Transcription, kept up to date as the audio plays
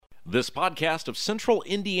This podcast of Central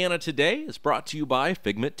Indiana Today is brought to you by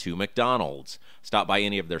Figment 2 McDonald's. Stop by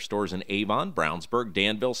any of their stores in Avon, Brownsburg,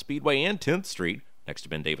 Danville, Speedway, and 10th Street, next to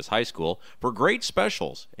Ben Davis High School, for great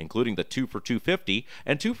specials, including the 2 for $2.50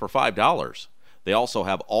 and 2 for $5. They also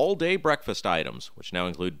have all-day breakfast items, which now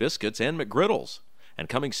include biscuits and McGriddles. And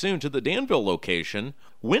coming soon to the Danville location,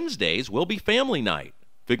 Wednesdays will be family night.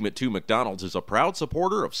 Figment 2 McDonald's is a proud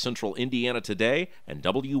supporter of Central Indiana Today and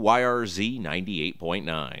WYRZ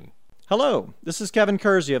 98.9. Hello, this is Kevin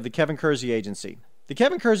Kersey of the Kevin Kersey Agency. The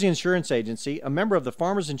Kevin Kersey Insurance Agency, a member of the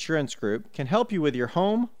Farmers Insurance Group, can help you with your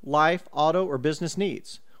home, life, auto, or business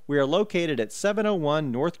needs. We are located at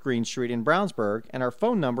 701 North Green Street in Brownsburg, and our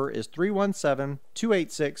phone number is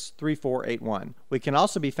 317-286-3481. We can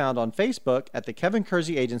also be found on Facebook at the Kevin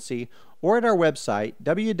Kersey Agency or at our website,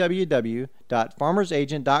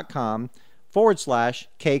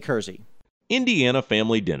 www.farmeragent.com/kkersey. Indiana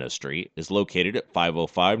Family Dentistry is located at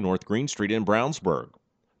 505 North Green Street in Brownsburg.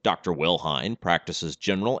 Dr. Will Hine practices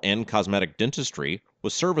general and cosmetic dentistry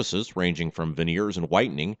with services ranging from veneers and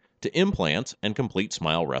whitening to implants and complete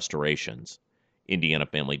smile restorations. Indiana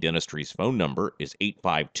Family Dentistry's phone number is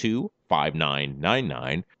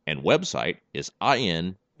 852-5999 and website is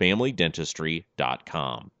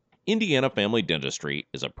infamilydentistry.com. Indiana Family Dentistry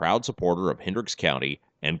is a proud supporter of Hendricks County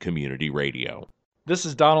and community radio. This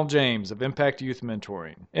is Donald James of Impact Youth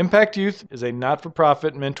Mentoring. Impact Youth is a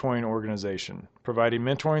not-for-profit mentoring organization providing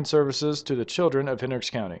mentoring services to the children of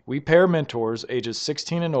Hendricks County. We pair mentors ages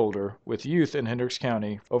 16 and older with youth in Hendricks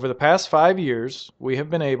County. Over the past 5 years, we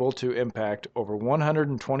have been able to impact over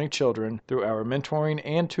 120 children through our mentoring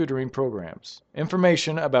and tutoring programs.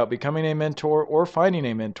 Information about becoming a mentor or finding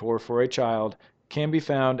a mentor for a child can be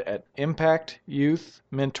found at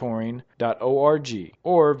impactyouthmentoring.org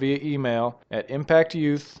or via email at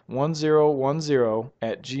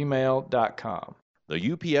impactyouth1010@gmail.com.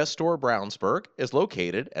 The UPS Store Brownsburg is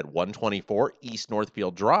located at 124 East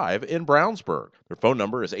Northfield Drive in Brownsburg. Their phone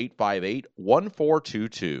number is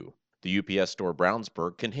 858-1422. The UPS Store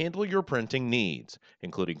Brownsburg can handle your printing needs,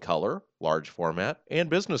 including color, large format, and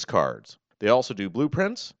business cards. They also do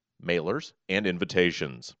blueprints, mailers, and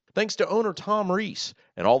invitations. Thanks to owner Tom Reese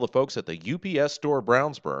and all the folks at the UPS Store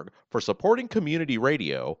Brownsburg for supporting community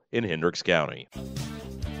radio in Hendricks County.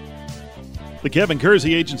 The Kevin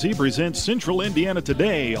Kersey Agency presents Central Indiana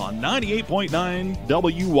Today on 98.9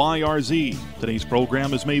 WYRZ. Today's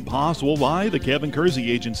program is made possible by the Kevin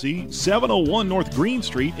Kersey Agency, 701 North Green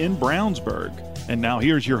Street in Brownsburg. And now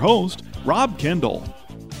here's your host, Rob Kendall.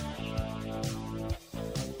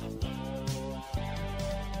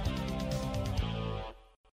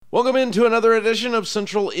 Welcome into another edition of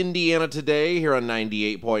Central Indiana Today here on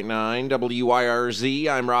 98.9 WYRZ.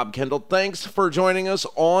 I'm Rob Kendall. Thanks for joining us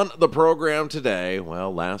on the program today.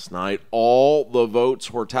 Well, last night all the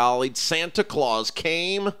votes were tallied. Santa Claus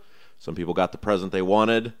came. Some people got the present they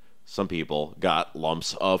wanted. Some people got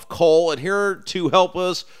lumps of coal. And here to help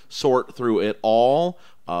us sort through it all,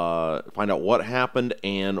 find out what happened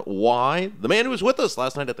and why, the man who was with us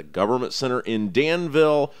last night at the Government Center in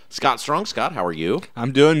Danville, Scott Strong. Scott, how are you?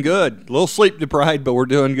 I'm doing good. A little sleep deprived, but we're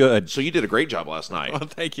doing good. So you did a great job last night. Well,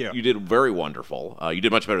 thank you. You did very wonderful. You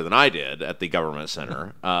did much better than I did at the Government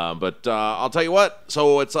Center. But I'll tell you what,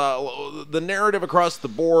 so it's the narrative across the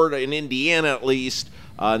board, in Indiana at least,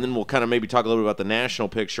 and then we'll kind of maybe talk a little bit about the national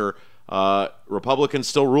picture. Republicans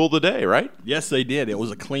still rule the day, right? Yes, they did. It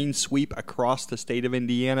was a clean sweep across the state of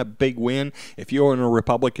Indiana. Big win. If you're on a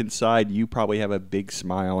Republican side, you probably have a big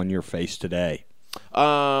smile on your face today.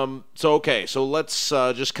 So let's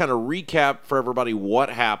just kind of recap for everybody what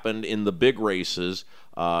happened in the big races.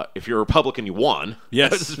 If you're a Republican, you won.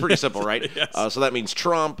 Yes. This is pretty simple, right? Yes. So that means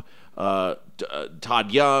Trump,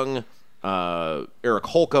 Todd Young, Eric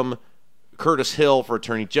Holcomb, Curtis Hill for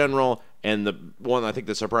Attorney General, and the one I think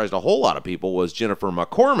that surprised a whole lot of people was Jennifer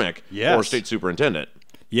McCormick for State Superintendent.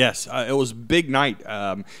 Yes, it was a big night.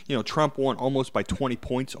 Trump won almost by 20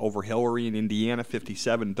 points over Hillary in Indiana,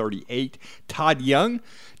 57-38. Todd Young,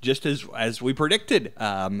 just as we predicted,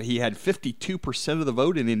 he had 52% of the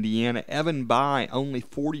vote in Indiana. Evan Bayh only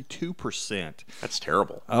 42%. That's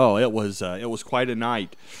terrible. Oh, it was quite a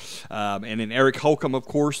night. And then Eric Holcomb, of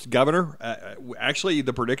course, governor. Actually,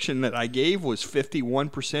 the prediction that I gave was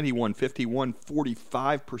 51%. He won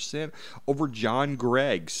 45% over John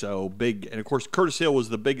Gregg. So big. And of course, Curtis Hill was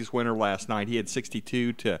the biggest winner last night. He had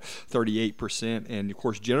 62 to 38%, and of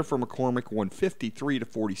course Jennifer McCormick won 53 to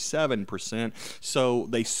 47%. So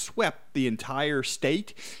they swept the entire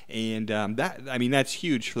state, and that's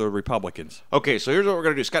huge for the Republicans. Okay, so here's what we're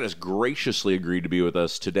going to do. Scott has graciously agreed to be with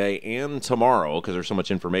us today and tomorrow because there's so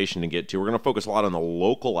much information to get to. We're going to focus a lot on the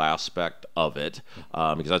local aspect of it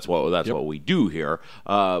because that's what we do here.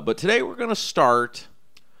 But today we're going to start.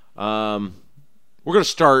 We're going to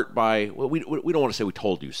start by we don't want to say we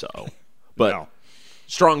told you so, but No.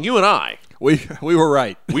 Strong, you and I. We were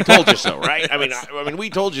right. We told you so, right? I mean, we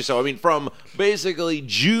told you so. I mean, from basically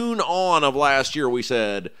June on of last year, we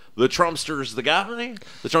said the Trumpster's the guy,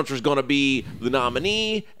 the Trumpster's going to be the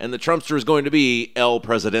nominee, and the Trumpster is going to be El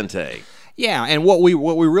Presidente. Yeah, and what we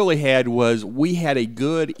really had was we had a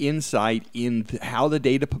good insight in how the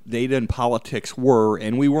data and politics were,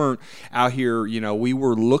 and we weren't out here. We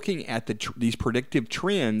were looking at these predictive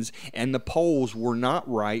trends, and the polls were not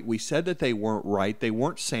right. We said that they weren't right. They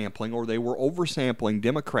weren't sampling, or they were oversampling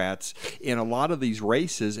Democrats in a lot of these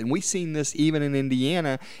races, and we've seen this even in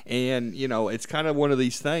Indiana. And it's kind of one of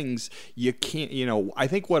these things you can't. I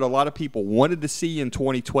think what a lot of people wanted to see in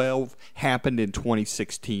 2012 happened in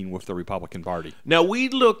 2016 with the Republican Party. Now, we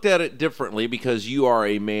looked at it differently because you are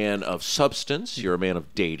a man of substance, you're a man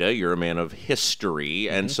of data, you're a man of history,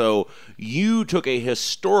 and so you took a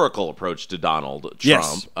historical approach to Donald Trump,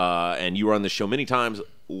 Yes. And you were on the show many times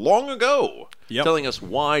long ago Yep. telling us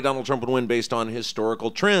why Donald Trump would win based on historical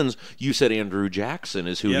trends. You said Andrew Jackson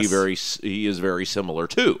is who Yes. he is very similar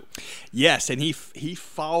to. Yes, and he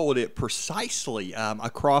followed it precisely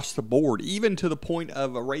across the board, even to the point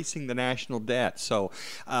of erasing the national debt. So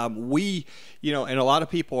and a lot of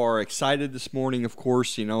people are excited this morning. Of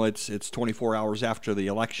course, it's 24 hours after the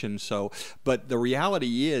election. So, but the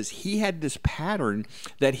reality is he had this pattern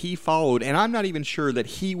that he followed, and I'm not even sure that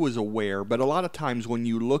he was aware. But a lot of times when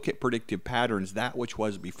you look at predictive patterns, that which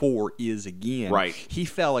was before is again. Right. He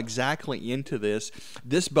fell exactly into this.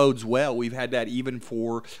 This bodes well. We've had that even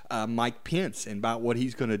for Mike Pence and about what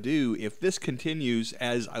he's going to do. If this continues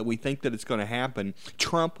as we think that it's going to happen,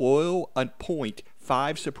 Trump will appoint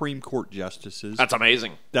 5 Supreme Court justices. That's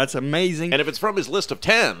amazing. That's amazing. And if it's from his list of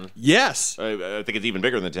 10, Yes. I think it's even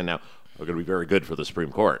bigger than 10 now. Are going to be very good for the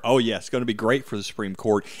Supreme Court. Oh, yes, it's going to be great for the Supreme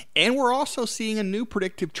Court. And we're also seeing a new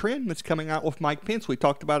predictive trend that's coming out with Mike Pence. We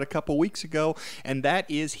talked about it a couple weeks ago, and that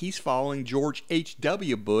is he's following George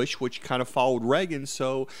H.W. Bush, which kind of followed Reagan.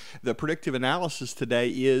 So the predictive analysis today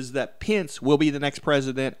is that Pence will be the next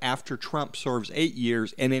president after Trump serves 8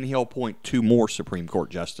 years, and then he'll appoint 2 more Supreme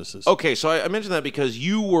Court justices. Okay, so I mentioned that because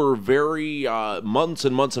you were very months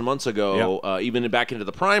and months and months ago, even back into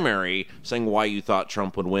the primary, saying why you thought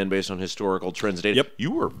Trump would win based on historical trends data. Yep.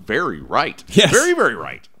 You were very right. Yes. Very, very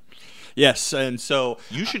right. Yes, and so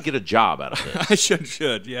You should get a job out of this. I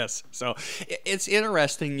should, yes. So it's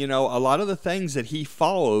interesting, a lot of the things that he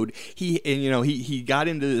followed, he got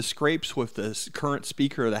into the scrapes with the current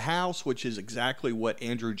Speaker of the House, which is exactly what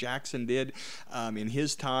Andrew Jackson did in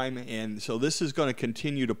his time, and so this is going to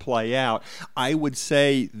continue to play out. I would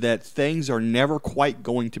say that things are never quite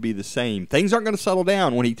going to be the same. Things aren't going to settle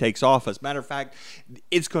down when he takes office. Matter of fact,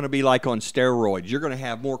 it's going to be like on steroids. You're going to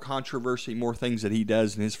have more controversy, more things that he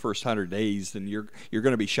does in his first 100 days, then you're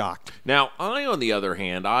going to be shocked. Now, on the other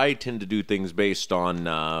hand, I tend to do things based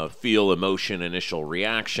on feel, emotion, initial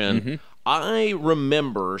reaction. Mm-hmm. I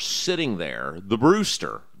remember sitting there, the Bruce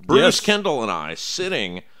Yes. Kendall and I,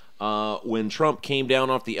 sitting when Trump came down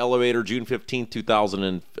off the elevator June 15th,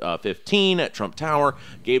 2015 at Trump Tower,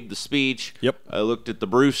 gave the speech. Yep. I looked at the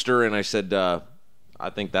Brewster and I said, I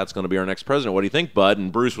think that's going to be our next president. What do you think, Bud?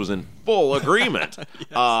 And Bruce was in full agreement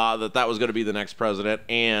that was going to be the next president.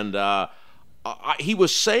 And he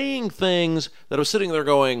was saying things that I was sitting there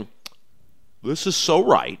going, this is so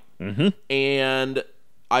right. Mm-hmm. And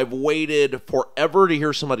I've waited forever to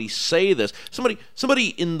hear somebody say this. Somebody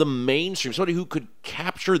in the mainstream, somebody who could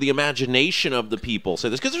capture the imagination of the people say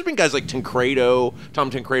this. Because there's been guys like Tom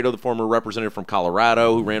Tancredo, the former representative from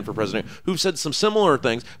Colorado who ran for president, who've said some similar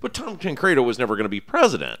things. But Tom Tancredo was never going to be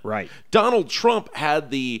president. Right. Donald Trump had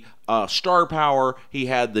the star power. He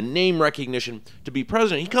had the name recognition to be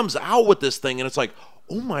president. He comes out with this thing, and it's like,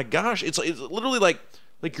 oh my gosh. It's literally like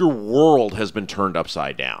your world has been turned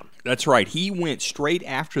upside down. That's right. He went straight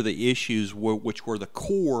after the issues which were the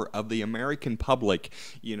core of the American public,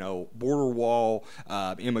 border wall,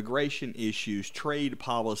 immigration issues, trade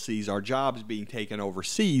policies, our jobs being taken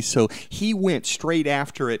overseas. So he went straight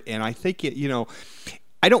after it, and I think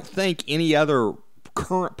I don't think any other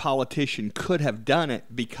current politician could have done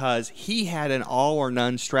it because he had an all or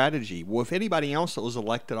none strategy. Well, if anybody else that was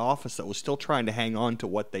elected office that was still trying to hang on to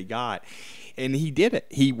what they got, and he did it.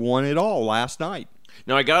 He won it all last night.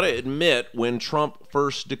 Now, I got to admit, when Trump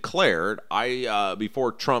first declared,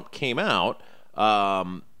 before Trump came out,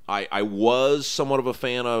 I was somewhat of a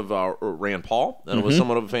fan of Rand Paul, and I was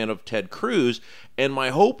somewhat of a fan of Ted Cruz, and my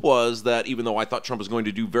hope was that even though I thought Trump was going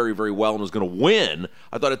to do very, very well and was going to win,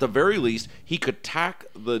 I thought at the very least he could tack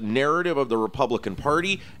the narrative of the Republican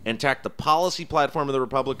Party and tack the policy platform of the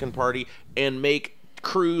Republican Party and make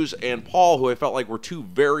Cruz and Paul, who I felt like were two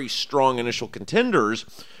very strong initial contenders,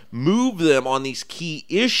 move them on these key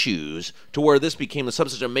issues to where this became the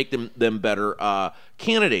substance and make them better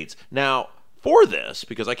candidates. Now, for this,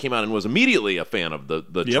 because I came out and was immediately a fan of the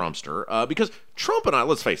Trumpster, because Trump and I,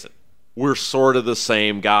 let's face it, we're sort of the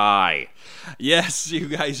same guy. Yes, you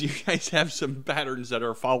guys have some patterns that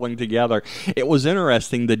are falling together. It was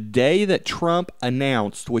interesting. The day that Trump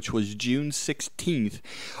announced, which was June 16th,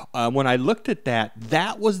 when I looked at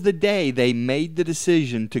that was the day they made the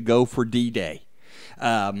decision to go for D-Day.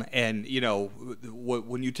 And, you know,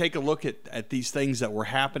 when you take a look at these things that were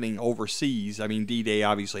happening overseas, I mean, D-Day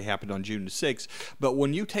obviously happened on June 6th, but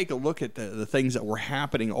when you take a look at the things that were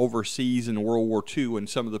happening overseas in World War II and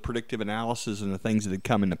some of the predictive analysis and the things that had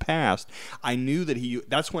come in the past, I knew that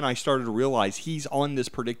that's when I started to realize he's on this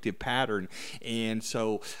predictive pattern. And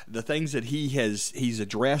so the things that he's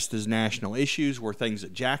addressed as national issues were things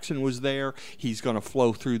that Jackson was there. He's going to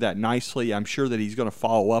flow through that nicely. I'm sure that he's going to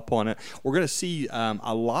follow up on it. We're going to see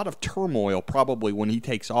a lot of turmoil probably when he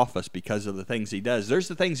takes office because of the things he does. There's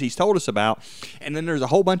the things he's told us about, and then there's a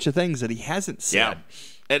whole bunch of things that he hasn't said. Yeah.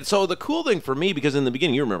 And so the cool thing for me, because in the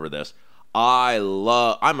beginning, you remember this,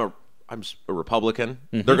 I'm a Republican.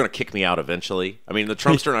 They're going to kick me out eventually. I mean, the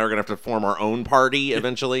Trumpster and I are going to have to form our own party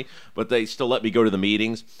eventually, but they still let me go to the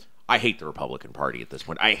meetings. I hate the Republican Party at this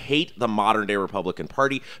point. I hate the modern-day Republican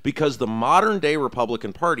Party because the modern-day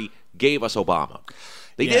Republican Party gave us Obama.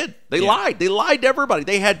 They did. They lied. They lied to everybody.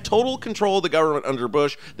 They had total control of the government under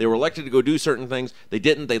Bush. They were elected to go do certain things. They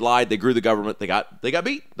didn't. They lied. They grew the government. They got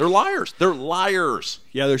beat. They're liars. They're liars.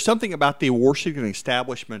 Yeah, there's something about the Washington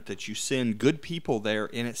establishment that you send good people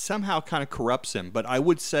there, and it somehow kind of corrupts them. But I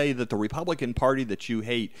would say that the Republican Party that you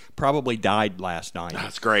hate probably died last night.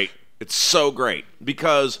 That's great. It's so great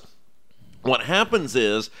because what happens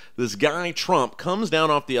is this guy Trump comes down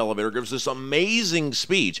off the elevator, gives this amazing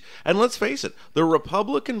speech, and let's face it, the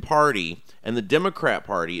Republican Party and the Democrat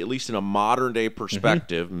Party, at least in a modern-day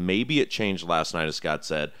perspective, maybe it changed last night, as Scott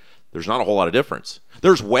said, there's not a whole lot of difference.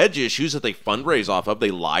 There's wedge issues that they fundraise off of. They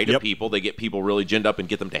lie to people. They get people really ginned up and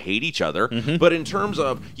get them to hate each other. But in terms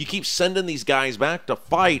of, you keep sending these guys back to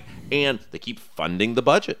fight, and they keep funding the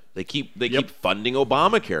budget. They keep funding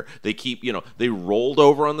Obamacare. They keep, they rolled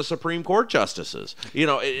over on the Supreme Court justices.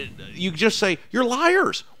 You just say, you're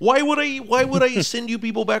liars. Why would I send you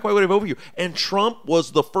people back? Why would I vote for you? And Trump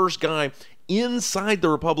was the first guy inside the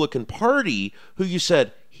Republican Party who you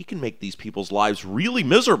said, he can make these people's lives really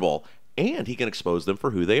miserable, and he can expose them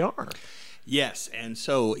for who they are. Yes, and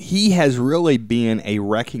so he has really been a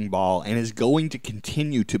wrecking ball and is going to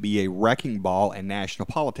continue to be a wrecking ball in national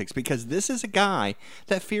politics because this is a guy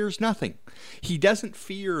that fears nothing. He doesn't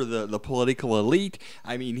fear the political elite.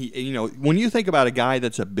 I mean, when you think about a guy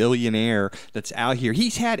that's a billionaire that's out here,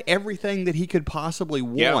 he's had everything that he could possibly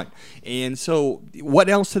want. Yeah. And so what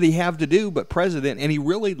else did he have to do but president? And he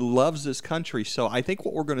really loves this country. So I think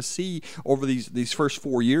what we're going to see over these first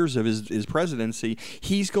 4 years of his presidency,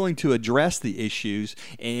 he's going to address the issues,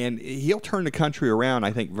 and he'll turn the country around,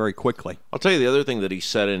 I think, very quickly. I'll tell you the other thing that he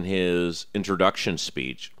said in his introduction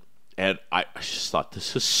speech, and I just thought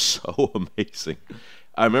this is so amazing.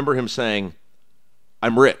 I remember him saying,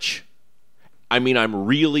 I'm rich. I mean, I'm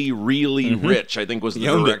really, really rich, I think was the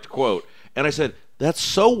direct quote. And I said, that's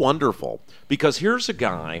so wonderful, because here's a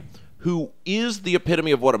guy who is the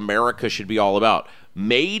epitome of what America should be all about.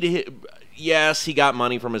 Yes, he got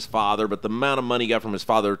money from his father, but the amount of money he got from his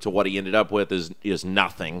father to what he ended up with is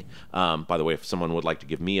nothing. By the way, if someone would like to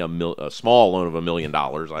give me a small loan of $1 million, I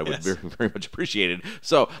would very, very much appreciate it.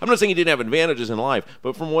 So I'm not saying he didn't have advantages in life,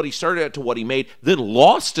 but from what he started at to what he made, then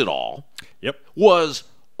lost it all, was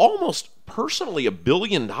almost personally $1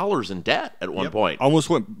 billion in debt at one point. Almost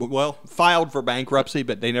filed for bankruptcy,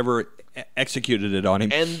 but they never executed it on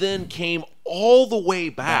him. And then came all the way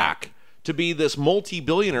back to be this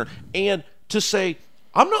multi-billionaire and to say,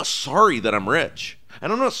 I'm not sorry that I'm rich.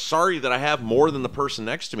 And I'm not sorry that I have more than the person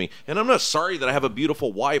next to me. And I'm not sorry that I have a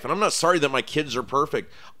beautiful wife. And I'm not sorry that my kids are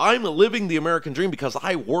perfect. I'm living the American dream because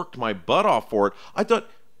I worked my butt off for it. I thought,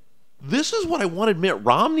 this is what I wanted Mitt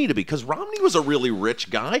Romney to be, because Romney was a really rich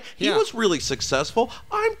guy. He was really successful.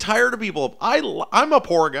 I'm tired of people. I'm a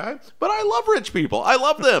poor guy, but I love rich people. I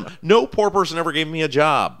love them. No poor person ever gave me a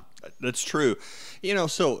job. That's true.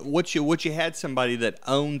 So what you had somebody that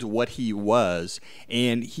owned what he was,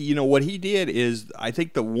 and he, what he did is, I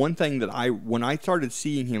think the one thing that when I started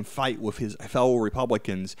seeing him fight with his fellow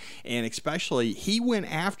Republicans, and especially he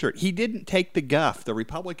went after it. He didn't take the guff. The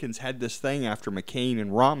Republicans had this thing after McCain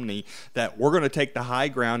and Romney that we're going to take the high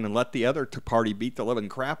ground and let the other party beat the living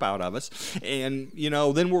crap out of us, and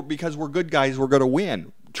then because we're good guys, we're going to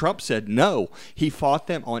win. Trump said no. He fought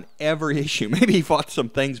them on every issue. Maybe he fought some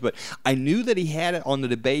things, but I knew that he had it on the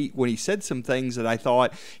debate when he said some things that I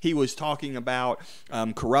thought he was talking about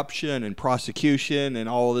corruption and prosecution and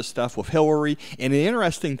all of this stuff with Hillary. And the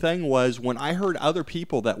interesting thing was when I heard other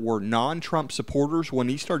people that were non-Trump supporters, when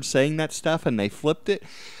he started saying that stuff and they flipped it,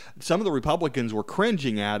 some of the Republicans were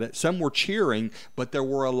cringing at it, some were cheering, but there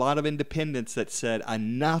were a lot of independents that said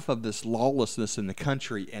enough of this lawlessness in the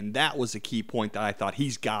country, and that was a key point that I thought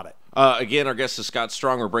he's got it. Again, our guest is Scott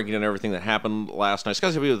Strong. We're breaking down everything that happened last night.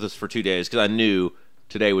 Scott's going to be with us for 2 days because I knew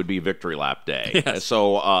today would be Victory Lap Day. Yes.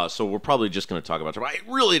 So we're probably just going to talk about Trump. I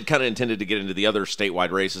really had kind of intended to get into the other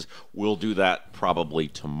statewide races. We'll do that probably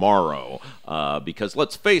tomorrow because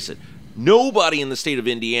let's face it, nobody in the state of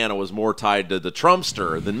Indiana was more tied to the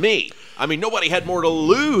Trumpster than me. I mean, nobody had more to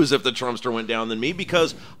lose if the Trumpster went down than me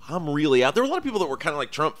because I'm really out. There were a lot of people that were kind of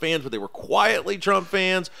like Trump fans, but they were quietly Trump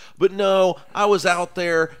fans. But no, I was out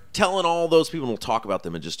there telling all those people, and we'll talk about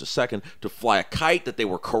them in just a second, to fly a kite, that they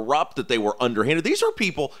were corrupt, that they were underhanded. These are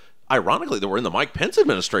people, ironically, that were in the Mike Pence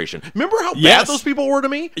administration. Remember how bad those people were to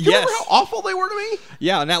me? Do you remember how awful they were to me?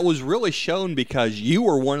 Yeah, and that was really shown because you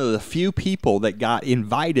were one of the few people that got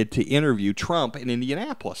invited to interview Trump in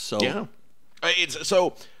Indianapolis. So yeah,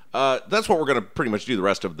 that's what we're going to pretty much do the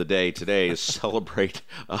rest of the day today is celebrate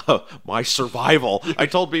my survival. I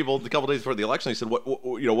told people a couple days before the election, they said, what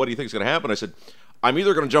do you think is going to happen? I said, I'm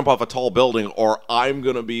either going to jump off a tall building or I'm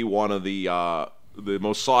going to be one of the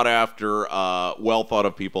most sought-after,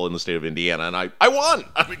 well-thought-of people in the state of Indiana, and I won.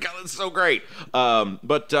 I mean, God, it's so great. And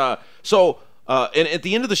at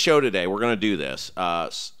the end of the show today, we're going to do this.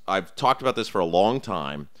 I've talked about this for a long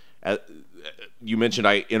time. You mentioned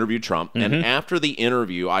I interviewed Trump, and after the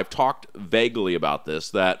interview, I've talked vaguely about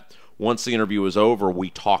this, that once the interview was over,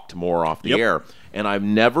 we talked more off the air. And I've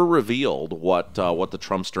never revealed what the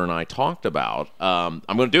Trumpster and I talked about. I'm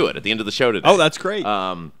going to do it at the end of the show today. Oh, that's great.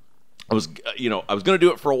 I was going to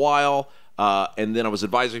do it for a while, and then I was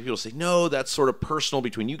advising people to say, no, that's sort of personal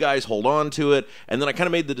between you guys. Hold on to it. And then I kind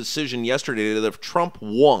of made the decision yesterday that if Trump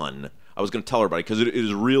won, I was going to tell everybody because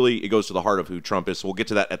it goes to the heart of who Trump is. So we'll get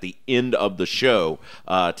to that at the end of the show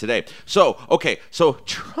today. So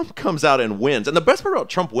Trump comes out and wins. And the best part about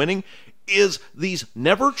Trump winning is these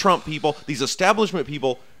never Trump people, these establishment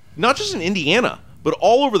people, not just in Indiana, but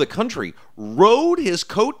all over the country, rode his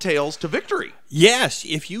coattails to victory. Yes,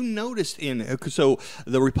 if you noticed so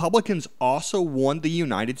the Republicans also won the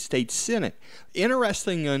United States Senate.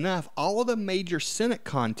 Interesting enough, all of the major Senate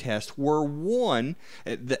contests were won,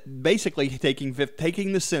 basically taking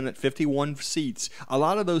the Senate, 51 seats. A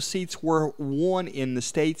lot of those seats were won in the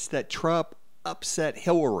states that Trump upset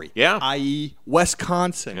Hillary, i.e.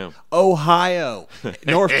 Wisconsin, Ohio,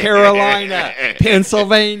 North Carolina,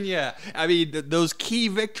 Pennsylvania. I mean, those key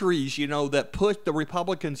victories, that put the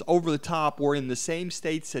Republicans over the top were in the same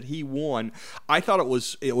states that he won. I thought it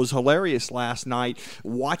was hilarious last night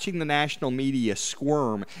watching the national media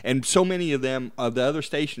squirm, and so many of them, of the other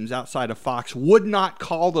stations outside of Fox, would not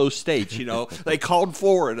call those states. They called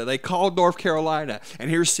Florida, they called North Carolina,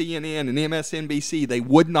 and here's CNN and MSNBC. They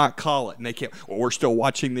would not call it, and they can't. Well, we're still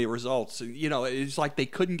watching the results. It's like they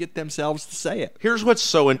couldn't get themselves to say it. Here's what's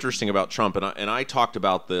so interesting about Trump, and I talked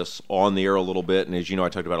about this on the air a little bit, and as you know, I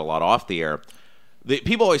talked about it a lot off the air.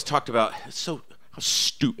 People always talked about how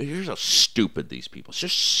stupid. Here's how stupid these people. It's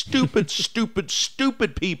just stupid,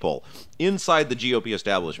 stupid people inside the GOP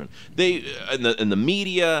establishment. They in the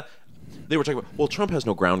media, they were talking about, well, Trump has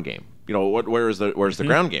no ground game. Where's the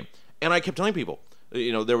ground game? And I kept telling people,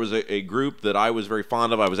 there was a group that I was very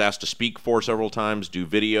fond of. I was asked to speak for several times, do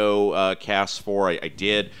video casts for. I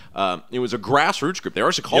did. It was a grassroots group. They were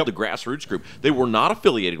actually called the grassroots group. They were not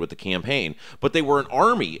affiliated with the campaign, but they were an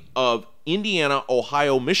army of Indiana,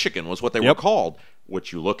 Ohio, Michigan was what they were called.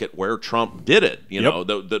 Which you look at where Trump did it,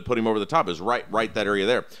 that put him over the top is right that area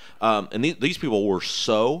there. And these people were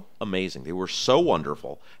so amazing. They were so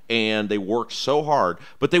wonderful, and they worked so hard,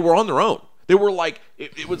 but they were on their own. They were like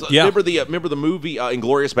it was. Yeah. Remember the movie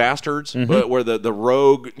Inglourious Bastards, where the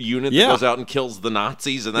rogue unit that goes out and kills the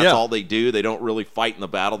Nazis, and that's all they do. They don't really fight in the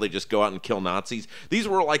battle; they just go out and kill Nazis. These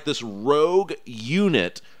were like this rogue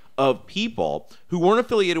unit of people who weren't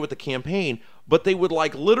affiliated with the campaign, but they would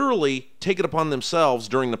like literally take it upon themselves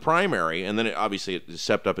during the primary, and then it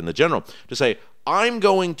stepped up in the general to say, I'm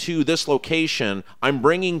going to this location. I'm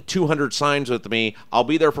bringing 200 signs with me. I'll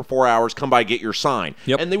be there for 4 hours. Come by, get your sign.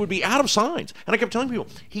 Yep. And they would be out of signs. And I kept telling people,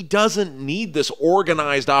 he doesn't need this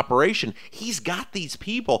organized operation. He's got these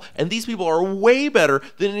people, and these people are way better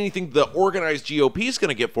than anything the organized GOP is going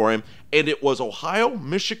to get for him. And it was Ohio,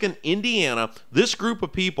 Michigan, Indiana, this group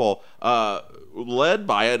of people, led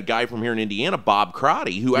by a guy from here in Indiana, Bob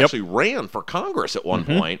Crotty, who actually ran for Congress at one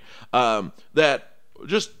point, that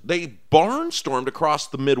they barnstormed across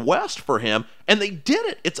the Midwest for him, and they did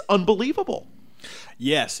it. It's unbelievable.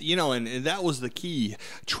 Yes, and that was the key.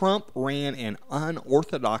 Trump ran an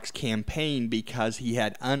unorthodox campaign because he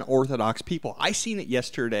had unorthodox people. I seen it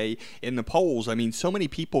yesterday in the polls. I mean, so many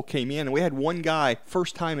people came in, and we had one guy,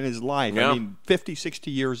 first time in his life, 50, 60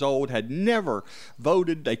 years old, had never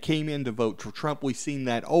voted. They came in to vote for Trump. We've seen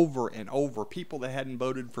that over and over. People that hadn't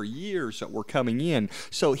voted for years that were coming in.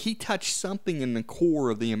 So he touched something in the core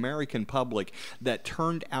of the American public that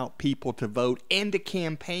turned out people to vote and to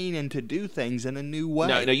campaign and to do things in a new way.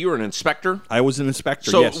 Now, you were an inspector? I was an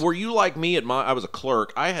inspector, so yes. Were you like me I was a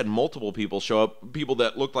clerk. I had multiple people show up, people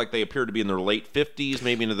that looked like they appeared to be in their late 50s,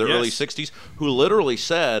 maybe into their early 60s, who literally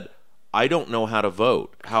said, I don't know how to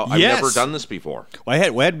vote. I've never done this before. Well, I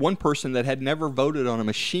had one person that had never voted on a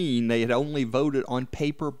machine. They had only voted on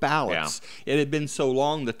paper ballots. Yeah. It had been so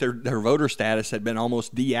long that their voter status had been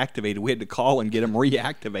almost deactivated. We had to call and get them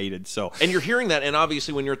reactivated. So, and you're hearing that, and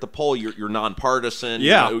obviously when you're at the poll, you're nonpartisan.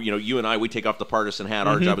 Yeah. You and I, we take off the partisan hat.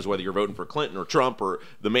 Our job is whether you're voting for Clinton or Trump or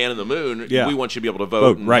the man in the moon. Yeah. We want you to be able to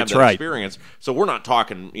vote and have that experience. So we're not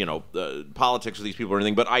talking, politics with these people or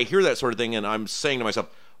anything. But I hear that sort of thing, and I'm saying to myself,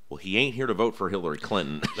 well, he ain't here to vote for Hillary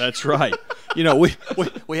Clinton. That's right.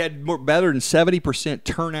 We had better than 70%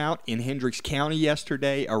 turnout in Hendricks County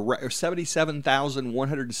yesterday.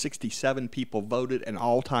 77,167 people voted, an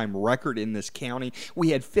all-time record in this county. We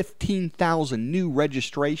had 15,000 new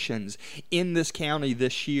registrations in this county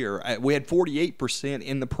this year. We had 48%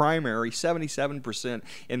 in the primary, 77%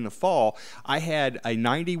 in the fall. I had a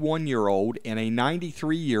 91-year-old and a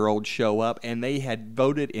 93-year-old show up, and they had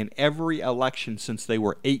voted in every election since they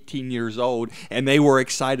were 18 years old, and they were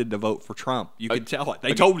excited to vote for Trump. You could tell it.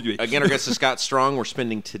 They told you. Again, our guest is Scott Strong. We're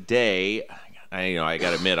spending today. I got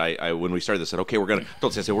to admit, I when we started this, I said, okay, we're gonna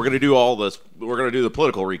do all this. We're gonna do the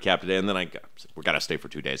political recap today, and then we're gonna stay for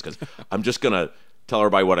 2 days because I'm just gonna tell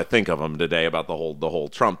everybody what I think of them today about the whole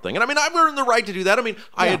Trump thing. And I mean, I've earned the right to do that. I mean,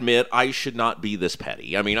 I admit I should not be this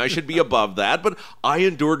petty. I mean, I should be above that, but I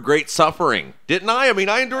endured great suffering, didn't I? I mean,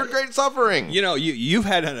 I endured great suffering. You've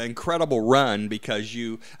had an incredible run because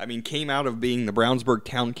you came out of being the Brownsburg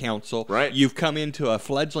Town Council. Right. You've come into a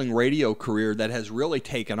fledgling radio career that has really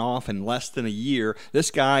taken off in less than a year.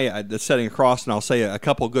 This guy that's sitting across, and I'll say a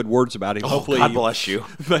couple good words about him. Hopefully, God bless you.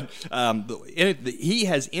 But he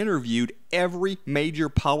has interviewed every major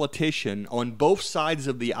politician on both sides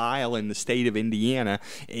of the aisle in the state of Indiana,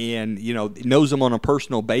 and knows them on a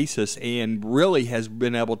personal basis, and really has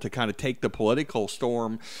been able to kind of take the political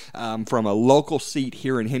storm from a local seat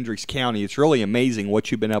here in Hendricks County. It's really amazing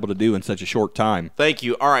what you've been able to do in such a short time. Thank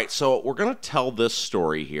you. All right, so we're going to tell this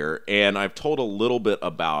story here, and I've told a little bit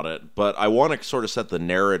about it, but I want to sort of set the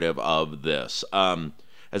narrative of this.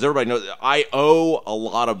 As everybody knows, I owe a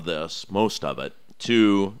lot of this, most of it,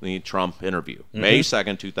 to the Trump interview. May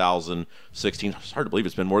 2nd, 2016. It's hard to believe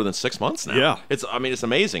it's been more than 6 months now. Yeah. It's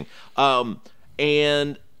amazing.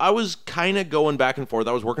 And I was kind of going back and forth.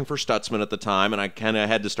 I was working for Stutzman at the time, and I kind of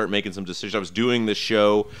had to start making some decisions. I was doing this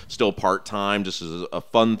show still part-time, just as a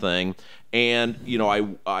fun thing. And,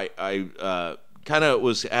 I kind of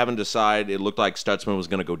was having to decide. It looked like Stutzman was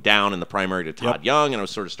going to go down in the primary to Todd Young, and I was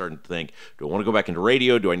sort of starting to think, do I want to go back into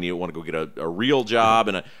radio? Do I want to go get a real job?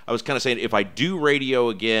 And I was kind of saying, if I do radio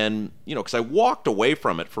again, because I walked away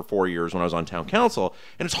from it for 4 years when I was on town council,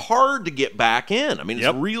 and it's hard to get back in. I mean,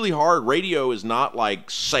 it's really hard. Radio is not like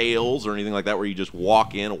sales or anything like that where you just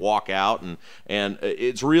walk in, walk out, and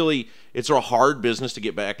it's a hard business to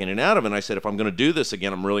get back in and out of. And I said, if I'm going to do this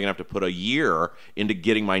again, I'm really going to have to put a year into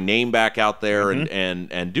getting my name back out there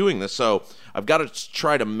and doing this. So I've got to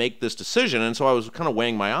try to make this decision. And so I was kind of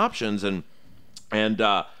weighing my options. And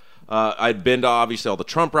I'd been to, obviously, all the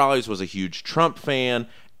Trump rallies, was a huge Trump fan.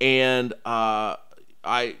 And I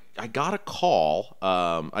got a call.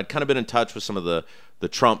 I'd kind of been in touch with some of the the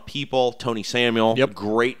Trump people. Tony Samuel, Yep.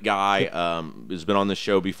 great guy, has been on this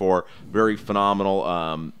show before. Very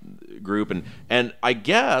phenomenal group, and I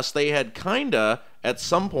guess they had kind of at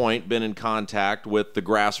some point been in contact with the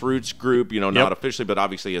grassroots group, not officially, but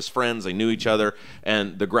obviously as friends, they knew each other.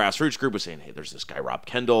 And the grassroots group was saying, hey, there's this guy, Rob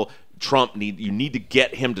Kendall. You need to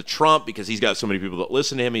get him to Trump because he's got so many people that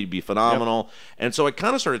listen to him. He'd be phenomenal. Yep. And so I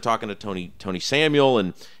kind of started talking to Tony Samuel,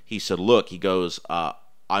 and he said, look, he goes,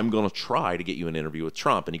 I'm going to try to get you an interview with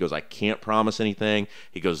Trump. And he goes, I can't promise anything.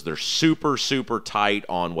 He goes, they're super, super tight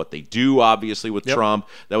on what they do, obviously, with Trump.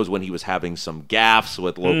 That was when he was having some gaffes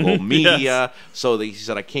with local media. Yes. So he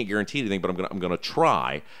said, I can't guarantee anything, but I'm going to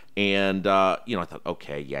try. And, I thought,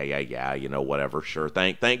 okay, yeah, whatever, sure.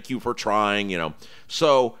 Thank you for trying,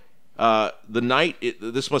 So the night,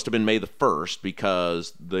 this must have been May the 1st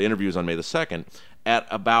because the interview was on May the 2nd. At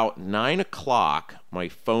about 9 o'clock, my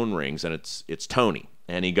phone rings, and it's Tony.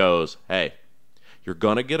 And he goes, hey, you're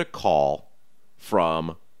going to get a call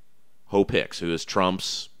from Hope Hicks, who is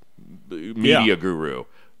Trump's media guru.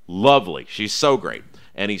 Lovely. She's so great.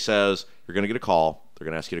 And he says, you're going to get a call. They're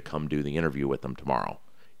going to ask you to come do the interview with them tomorrow,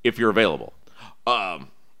 if you're available.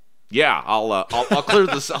 Yeah, I'll clear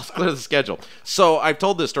this. I'll clear the schedule. So I've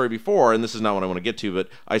told this story before, and this is not what I want to get to, but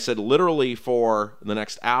I said literally for the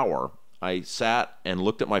next hour, I sat and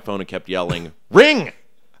looked at my phone and kept yelling, ring,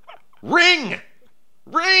 ring.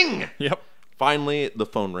 Ring! Yep. Finally, the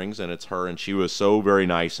phone rings, and it's her, and she was so very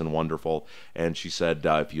nice and wonderful. And she said,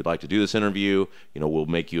 if you'd like to do this interview, we'll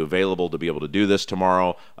make you available to be able to do this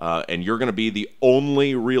tomorrow. And you're going to be the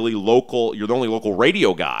only really local, you're the only local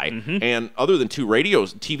radio guy. Mm-hmm. And other than 2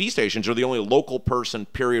 TV stations, you're the only local person,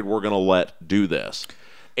 period, we're going to let do this.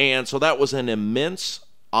 And so that was an immense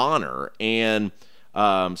honor. And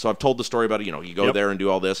so I've told the story about it. You go there and do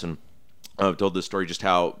all this, and I've told this story just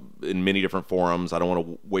how, in many different forums, I don't want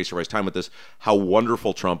to waste everybody's time with this, how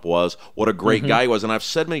wonderful Trump was, what a great guy he was. And I've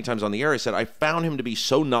said many times on the air, I said, I found him to be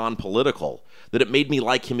so non-political that it made me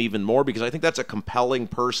like him even more, because I think that's a compelling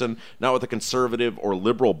person, not with a conservative or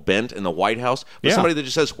liberal bent in the White House, but somebody that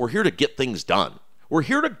just says, we're here to get things done. We're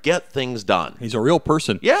here to get things done. He's a real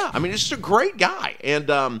person. Yeah, I mean, he's just a great guy.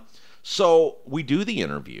 And so we do the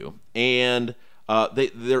interview, and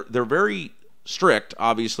they're very strict.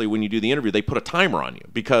 Obviously, when you do the interview, they put a timer on you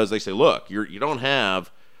because they say, look, you don't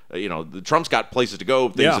have, the Trump's got places to go,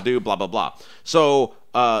 things to do, blah, blah, blah. So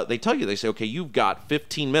they tell you, they say, okay, you've got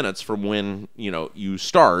 15 minutes from when, you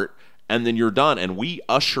start, and then you're done, and we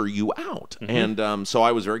usher you out. Mm-hmm. And so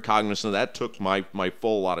I was very cognizant of that, took my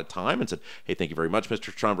full lot of time and said, hey, thank you very much,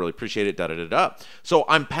 Mr. Trump, really appreciate it, da-da-da-da. So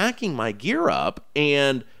I'm packing my gear up,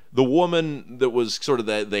 and the woman that was sort of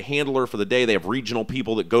the handler for the day, they have regional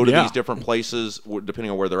people that go to these different places,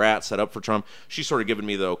 depending on where they're at, set up for Trump. She's sort of giving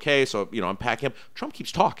me the okay, so, I'm packing up. Trump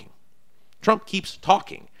keeps talking.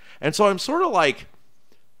 And so I'm sort of like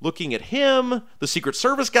looking at him. The Secret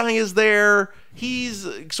Service guy is there. He's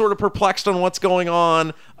sort of perplexed on what's going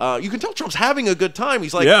on. You can tell Trump's having a good time.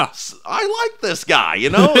 He's like, I like this guy,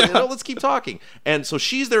 let's keep talking. And so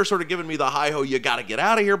she's there sort of giving me the hi-ho, you got to get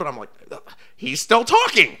out of here. But I'm like, he's still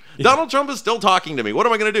talking. Donald Trump is still talking to me. What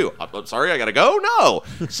am I going to do? I'm sorry, I got to go?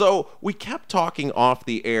 No. So we kept talking off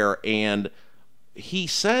the air, and he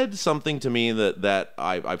said something to me that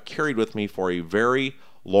I've carried with me for a very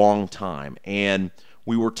long time. And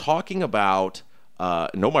we were talking about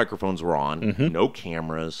no microphones were on, no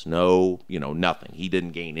cameras, no, nothing. He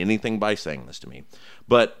didn't gain anything by saying this to me.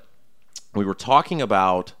 But we were talking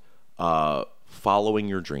about following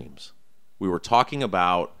your dreams. We were talking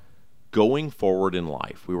about going forward in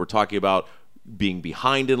life. We were talking about being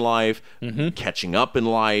behind in life, catching up in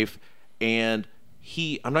life. And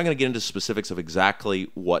I'm not going to get into specifics of exactly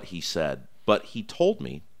what he said, but he told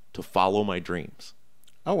me to follow my dreams.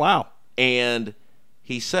 Oh, wow. And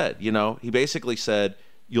he said, he basically said,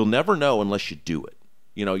 you'll never know unless you do it.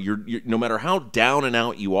 You're no matter how down and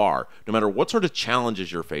out you are, no matter what sort of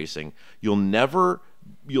challenges you're facing, you'll never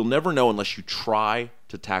know unless you try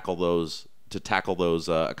to tackle those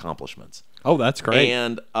accomplishments. Oh, that's great.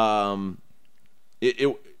 And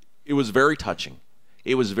it was very touching.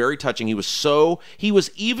 It was very touching. He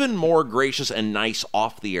was even more gracious and nice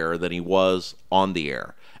off the air than he was on the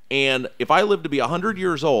air. And if I live to be 100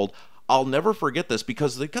 years old, I'll never forget this,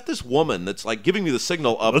 because they've got this woman that's like giving me the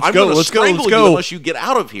signal of, I'm going to strangle you unless you get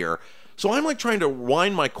out of here. So I'm like trying to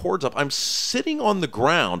wind my cords up. I'm sitting on the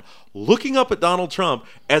ground looking up at Donald Trump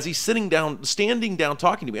as he's standing down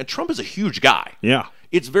talking to me. And Trump is a huge guy. Yeah.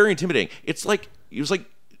 It's very intimidating. It was like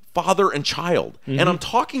father and child. And I'm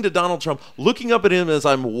talking to Donald Trump, looking up at him as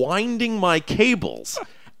I'm winding my cables.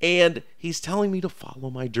 And he's telling me to follow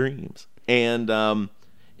my dreams. And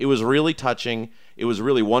It was really touching. It was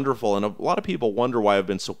really wonderful. And a lot of people wonder why I've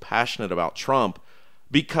been so passionate about Trump,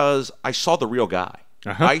 because I saw the real guy.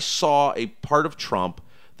 I saw a part of Trump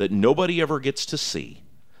that nobody ever gets to see,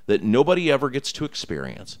 that nobody ever gets to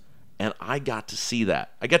experience. And I got to see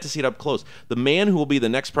that. I got to see it up close. The man who will be the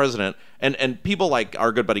next president, and people like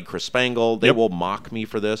our good buddy Chris Spangle, they will mock me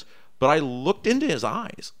for this, but I looked into his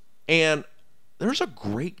eyes, and there's a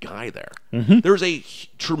great guy there. There's a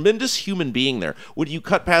tremendous human being there. When you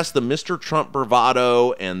cut past the Mr. Trump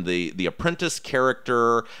bravado and the apprentice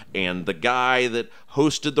character and the guy that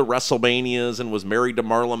hosted the WrestleManias and was married to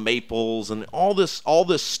Marla Maples and all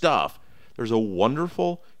this stuff, there's a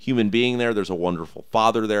wonderful human being there. There's a wonderful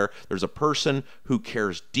father there. There's a person who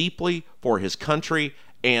cares deeply for his country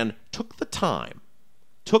and took the time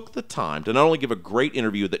to not only give a great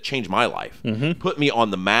interview that changed my life, put me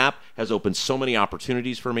on the map, has opened so many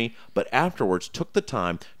opportunities for me, but afterwards took the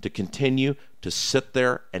time to continue to sit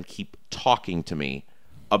there and keep talking to me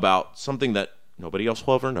about something that nobody else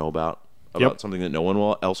will ever know about something that no one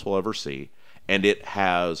else will ever see. And it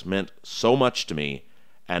has meant so much to me.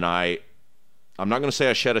 And I'm not going to say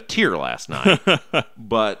I shed a tear last night,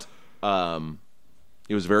 but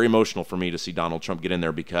it was very emotional for me to see Donald Trump get in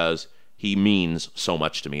there, because he means so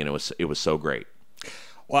much to me, and it was so great.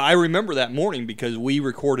 Well, I remember that morning because we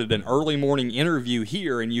recorded an early morning interview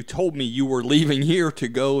here, and you told me you were leaving here to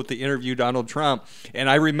go to interview Donald Trump. And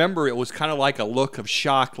I remember it was kind of like a look of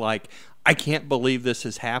shock, like, I can't believe this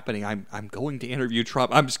is happening. I'm going to interview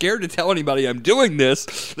Trump. I'm scared to tell anybody I'm doing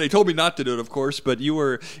this. They told me not to do it, of course, but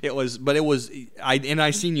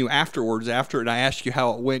I seen you afterwards, and I asked you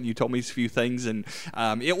how it went. You told me a few things, and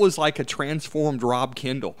it was like a transformed Rob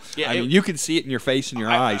Kendall. Yeah, I mean, you could see it in your face and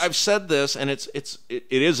your eyes. I've said this, and it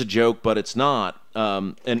is a joke, but it's not.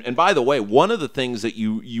 And by the way, one of the things that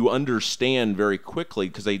you understand very quickly,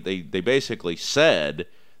 because they basically said.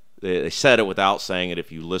 They said it without saying it.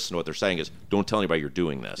 If you listen to what they're saying, is don't tell anybody you're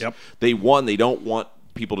doing this. Yep. They don't want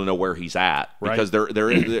people to know where he's at, because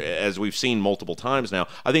there is, as we've seen multiple times now,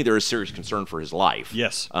 I think there is serious concern for his life.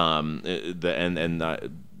 Yes.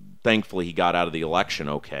 Thankfully he got out of the election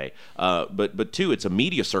okay. But two, it's a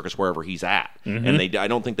media circus wherever he's at, and I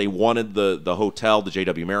don't think they wanted the hotel, the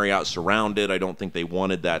JW Marriott, surrounded. I don't think they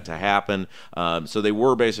wanted that to happen. So they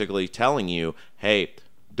were basically telling you, hey,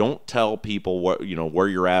 don't tell people where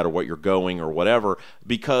you're at or what you're going or whatever,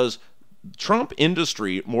 because Trump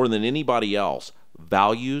industry, more than anybody else,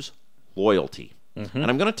 values loyalty. And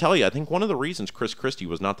I'm going to tell you, I think one of the reasons Chris Christie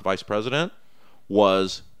was not the vice president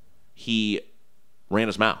was he ran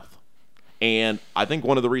his mouth. And I think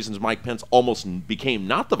one of the reasons Mike Pence almost became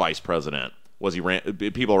not the vice president was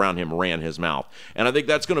people around him ran his mouth. And I think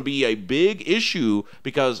that's going to be a big issue,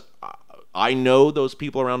 because I know those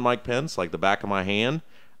people around Mike Pence like the back of my hand.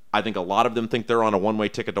 I think a lot of them think they're on a one-way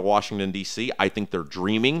ticket to Washington, D.C. I think they're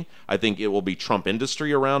dreaming. I think it will be Trump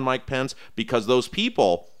industry around Mike Pence, because those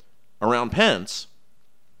people around Pence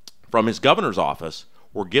from his governor's office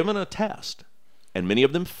were given a test, and many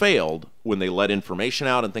of them failed when they let information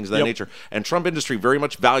out and things of that nature. And Trump industry very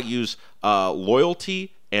much values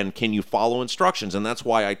loyalty and can you follow instructions. And that's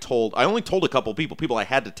why I only told a couple people I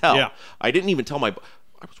had to tell. Yeah. I didn't even tell I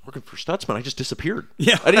was working for Stutzman. I just disappeared.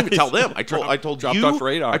 Yeah, I didn't even tell them. I told dropped you. Off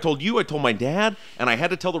radar. I told you. I told my dad, and I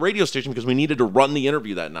had to tell the radio station because we needed to run the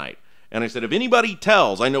interview that night. And I said, if anybody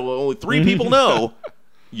tells, I know only 3 people know,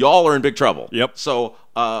 y'all are in big trouble. Yep. So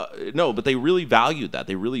no, but they really valued that.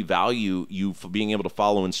 They really value you for being able to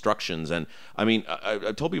follow instructions. And I mean,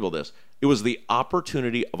 I told people this. It was the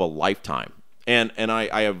opportunity of a lifetime. And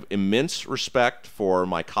I have immense respect for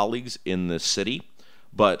my colleagues in the city,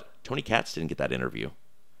 but Tony Katz didn't get that interview.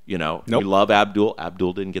 We love Abdul.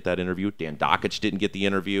 Abdul didn't get that interview. Dan Dakich didn't get the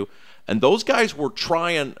interview. And those guys were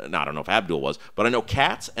trying, I don't know if Abdul was, but I know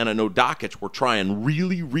Katz and I know Dakich were trying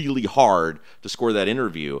really, really hard to score that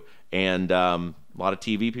interview. And a lot of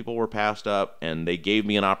TV people were passed up, and they gave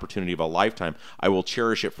me an opportunity of a lifetime. I will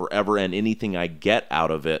cherish it forever, and anything I get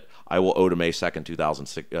out of it, I will owe to May 2nd,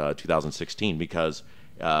 2016, because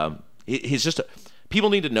he's just people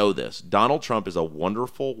need to know this. Donald Trump is a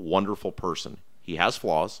wonderful, wonderful person. He has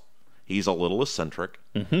flaws. He's a little eccentric.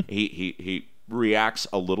 He reacts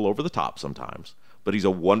a little over the top sometimes, but he's a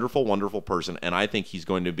wonderful, wonderful person, and I think he's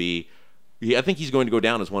going to go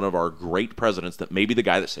down as one of our great presidents, that may be the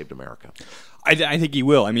guy that saved America. I think he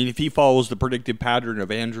will. I mean, if he follows the predicted pattern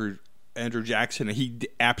of Andrew Andrew Jackson, he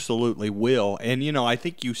absolutely will. And, I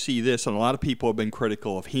think you see this, and a lot of people have been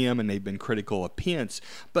critical of him, and they've been critical of Pence.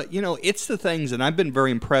 But, it's the things, and I've been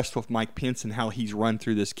very impressed with Mike Pence and how he's run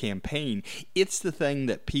through this campaign. It's the thing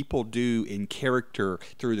that people do in character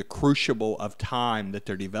through the crucible of time that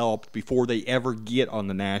they're developed before they ever get on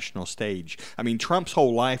the national stage. I mean, Trump's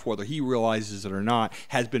whole life, whether he realizes it or not,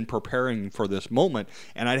 has been preparing for this moment.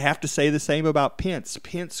 And I'd have to say the same about Pence.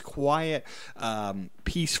 Pence, quiet,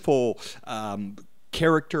 peaceful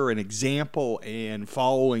character and example, and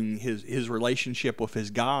following his relationship with his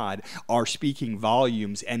God are speaking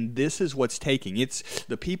volumes. And this is what's taking. It's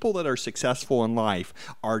the people that are successful in life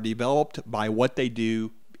are developed by what they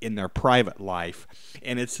do in their private life,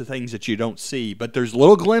 and it's the things that you don't see. But there's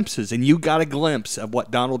little glimpses, and you got a glimpse of what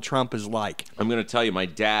Donald Trump is like. I'm going to tell you, my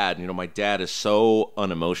dad is so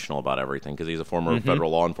unemotional about everything because he's a former federal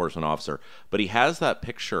law enforcement officer. But he has that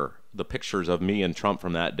picture, the pictures of me and Trump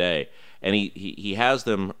from that day, and he has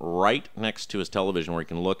them right next to his television where he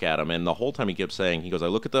can look at them. And the whole time he kept saying, he goes, I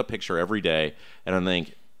look at that picture every day, and I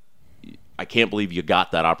think, I can't believe you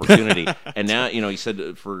got that opportunity. And now, he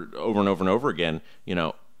said for over and over and over again,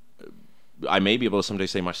 I may be able to someday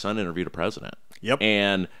say my son interviewed a president. Yep.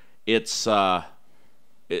 And it's, I'll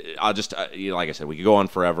just, like I said, we could go on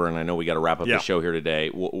forever, and I know we got to wrap up the show here today.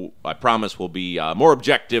 I promise we'll be more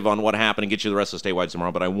objective on what happened and get you the rest of Statewide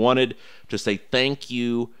tomorrow. But I wanted to say thank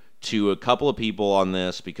you to a couple of people on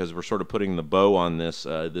this because we're sort of putting the bow on this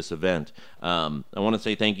this event. I want to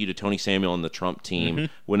say thank you to Tony Samuel and the Trump team.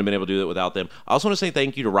 Wouldn't have been able to do that without them. I also want to say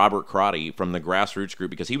thank you to Robert Crotty from the Grassroots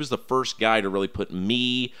Group because he was the first guy to really put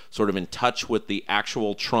me sort of in touch with the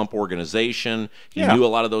actual Trump organization. He knew a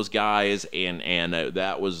lot of those guys, and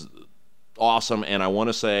that was awesome. And I want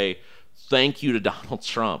to say thank you to Donald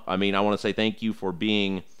Trump. I mean, I want to say thank you for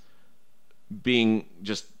being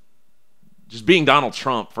just being Donald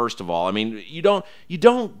Trump, first of all. I mean, you don't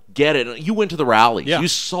get it. You went to the rallies. Yeah. You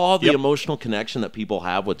saw the emotional connection that people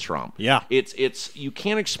have with Trump. Yeah. It's you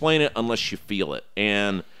can't explain it unless you feel it.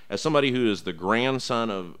 And as somebody who is the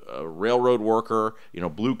grandson of a railroad worker,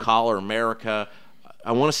 blue collar America,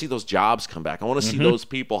 I want to see those jobs come back. I want to see those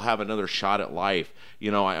people have another shot at life.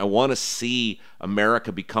 I want to see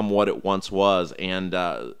America become what it once was. And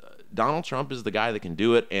Donald Trump is the guy that can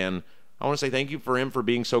do it. And I want to say thank you for him for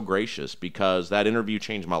being so gracious because that interview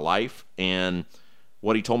changed my life, and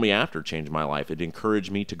what he told me after changed my life. It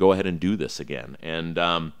encouraged me to go ahead and do this again.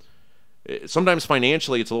 And sometimes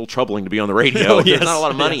financially it's a little troubling to be on the radio. Yes, There's not a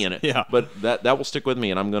lot of money in it. Yeah. But that will stick with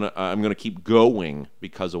me, and I'm gonna keep going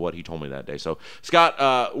because of what he told me that day. So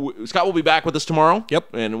Scott will be back with us tomorrow.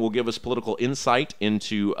 Yep. And will give us political insight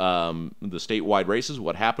into the statewide races,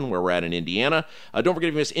 what happened, where we're at in Indiana. Don't forget,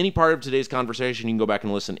 if you missed any part of today's conversation, you can go back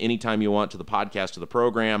and listen anytime you want to the podcast of the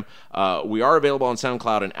program. We are available on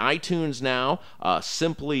SoundCloud and iTunes now.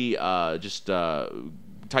 Simply just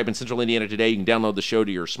type in Central Indiana Today. You can download the show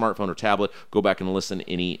to your smartphone or tablet. Go back and listen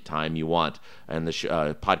anytime you want. And the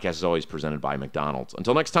podcast is always presented by McDonald's.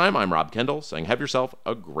 Until next time, I'm Rob Kendall saying have yourself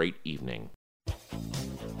a great evening.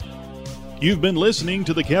 You've been listening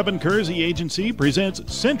to the Kevin Kersey Agency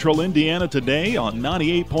presents Central Indiana Today on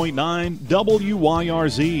 98.9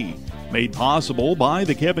 WYRZ. Made possible by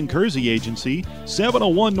the Kevin Kersey Agency,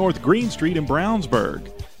 701 North Green Street in Brownsburg.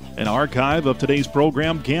 An archive of today's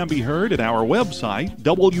program can be heard at our website,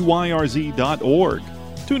 wyrz.org.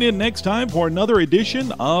 Tune in next time for another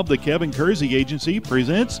edition of the Kevin Kersey Agency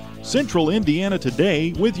presents Central Indiana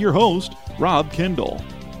Today with your host, Rob Kendall.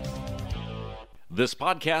 This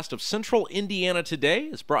podcast of Central Indiana Today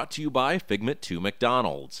is brought to you by Figment 2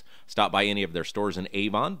 McDonald's. Stop by any of their stores in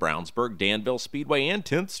Avon, Brownsburg, Danville, Speedway, and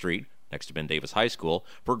 10th Street, next to Ben Davis High School,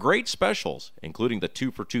 for great specials, including the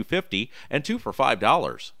 2 for $2.50 and 2 for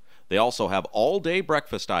 $5. They also have all-day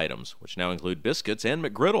breakfast items, which now include biscuits and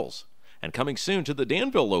McGriddles. And coming soon to the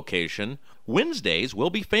Danville location, Wednesdays will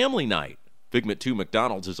be family night. Figment 2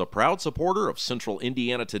 McDonald's is a proud supporter of Central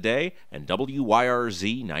Indiana Today and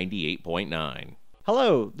WYRZ 98.9.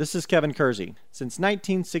 Hello, this is Kevin Kersey. Since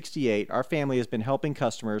 1968, our family has been helping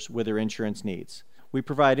customers with their insurance needs. We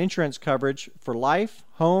provide insurance coverage for life,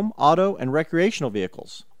 home, auto, and recreational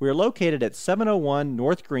vehicles. We are located at 701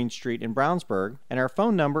 North Green Street in Brownsburg, and our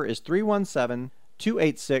phone number is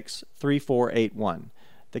 317-286-3481.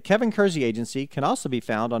 The Kevin Kersey Agency can also be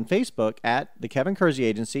found on Facebook at The Kevin Kersey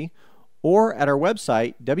Agency or at our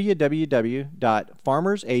website,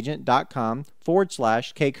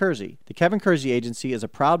 www.farmersagent.com/kkersey. The Kevin Kersey Agency is a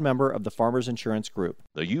proud member of the Farmers Insurance Group.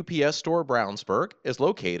 The UPS Store Brownsburg is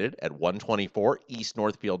located at 124 East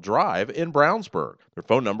Northfield Drive in Brownsburg. Their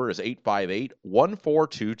phone number is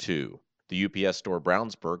 858-1422. The UPS Store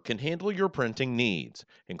Brownsburg can handle your printing needs,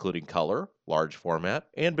 including color, large format,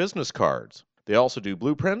 and business cards. They also do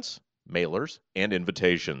blueprints, mailers, and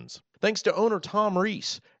invitations. Thanks to owner Tom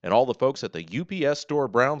Reese and all the folks at the UPS Store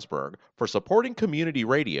Brownsburg for supporting community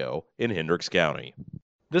radio in Hendricks County.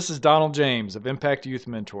 This is Donald James of Impact Youth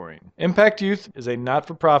Mentoring. Impact Youth is a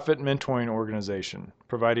not-for-profit mentoring organization,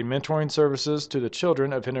 providing mentoring services to the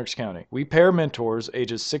children of Hendricks County. We pair mentors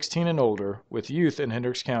ages 16 and older with youth in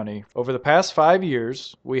Hendricks County. Over the past 5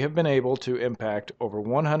 years, we have been able to impact over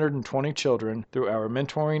 120 children through our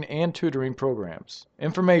mentoring and tutoring programs.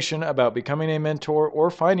 Information about becoming a mentor or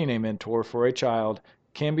finding a mentor for a child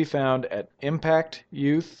can be found at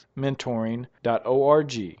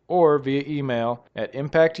impactyouthmentoring.org or via email at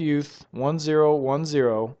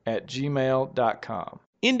impactyouth1010@gmail.com.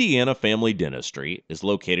 Indiana Family Dentistry is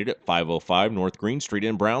located at 505 North Green Street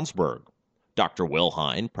in Brownsburg. Dr. Will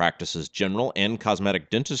Hine practices general and cosmetic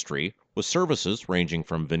dentistry with services ranging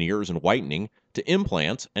from veneers and whitening to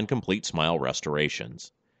implants and complete smile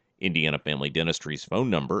restorations. Indiana Family Dentistry's phone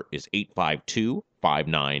number is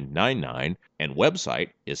 852-5999 and website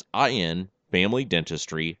is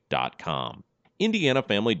infamilydentistry.com. Indiana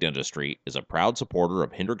Family Dentistry is a proud supporter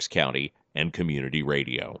of Hendricks County and community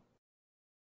radio.